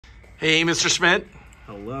Hey, Mr. Schmidt.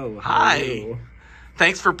 Hello. Hi. Hello.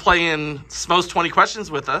 Thanks for playing SMOS 20 questions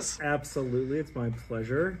with us. Absolutely. It's my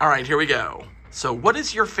pleasure. All right, here we go. So what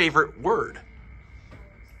is your favorite word?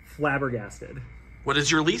 Flabbergasted. What is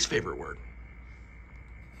your least favorite word?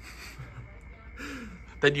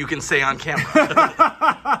 That you can say on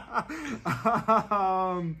camera.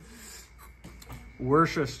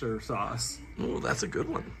 Worcestershire sauce. Oh, that's a good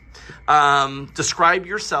one. Describe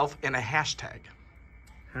yourself in a hashtag.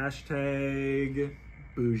 Hashtag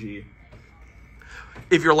bougie.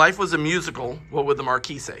 If your life was a musical, what would the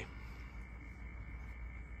marquee say?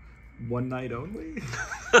 One night only.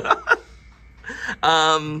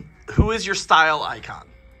 Who is your style icon?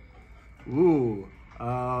 Ooh.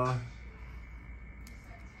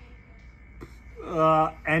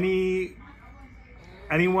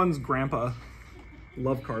 Anyone's grandpa.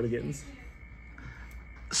 Love cardigans.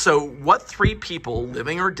 So what 3 people,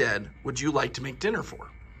 living or dead, would you like to make dinner for?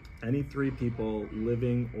 Any 3 people,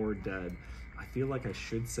 living or dead. I feel like I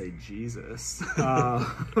should say Jesus.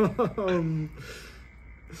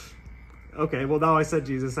 Okay, well, now I said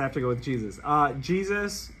Jesus. I have to go with Jesus.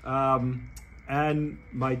 Jesus and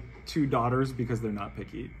my 2 daughters because they're not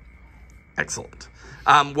picky. Excellent.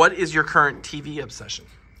 What is your current TV obsession?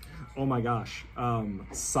 Oh my gosh.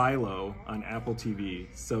 Silo on Apple TV.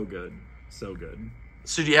 So good. So good.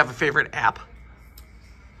 So do you have a favorite app?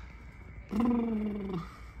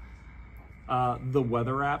 The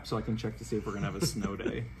weather app, so I can check to see if we're going to have a snow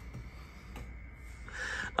day.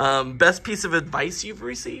 Best piece of advice you've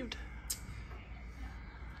received?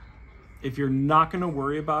 If you're not going to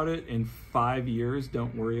worry about it in 5 years,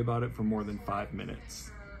 don't worry about it for more than 5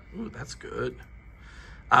 minutes. Ooh, that's good.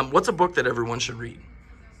 What's a book that everyone should read?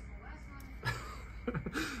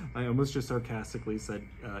 I almost just sarcastically said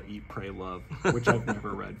Eat, Pray, Love, which I've never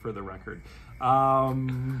read, for the record.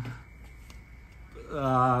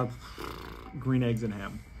 Green Eggs and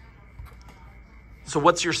Ham. So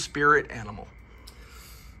what's your spirit animal?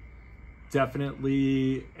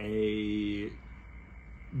 Definitely a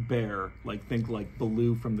bear. Think like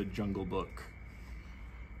Baloo from the Jungle Book.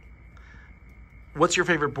 What's your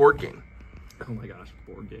favorite board game? Oh my gosh,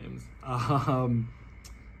 board games.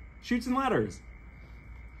 Chutes and Ladders.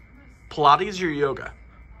 Pilates or yoga?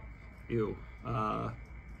 Ew.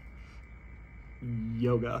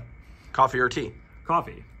 Yoga. Coffee or tea?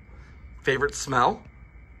 Coffee. Favorite smell?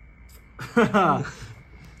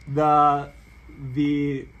 the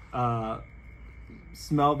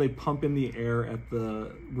smell they pump in the air at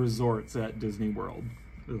the resorts at Disney World.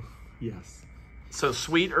 Ugh, yes. So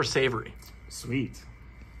sweet or savory? Sweet.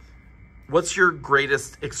 What's your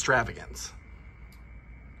greatest extravagance?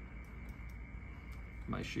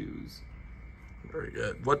 My shoes. Very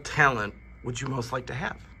good. What talent would you most like to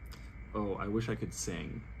have? Oh, I wish I could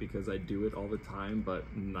sing because I do it all the time, but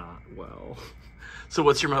not well. So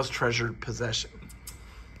what's your most treasured possession?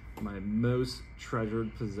 My most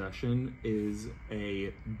treasured possession is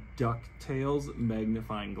a DuckTales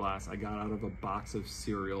magnifying glass I got out of a box of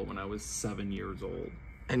cereal when I was 7 years old.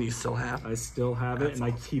 And you still have? I still have it, That's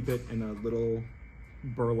and awesome. I keep it in a little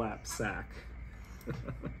burlap sack.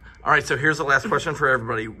 All right, so here's the last question for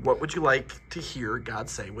everybody. What would you like to hear God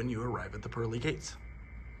say when you arrive at the pearly gates?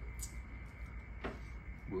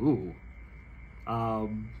 Ooh.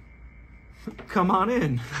 Come on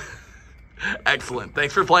in. Excellent.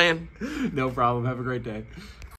 Thanks for playing. No problem. Have a great day.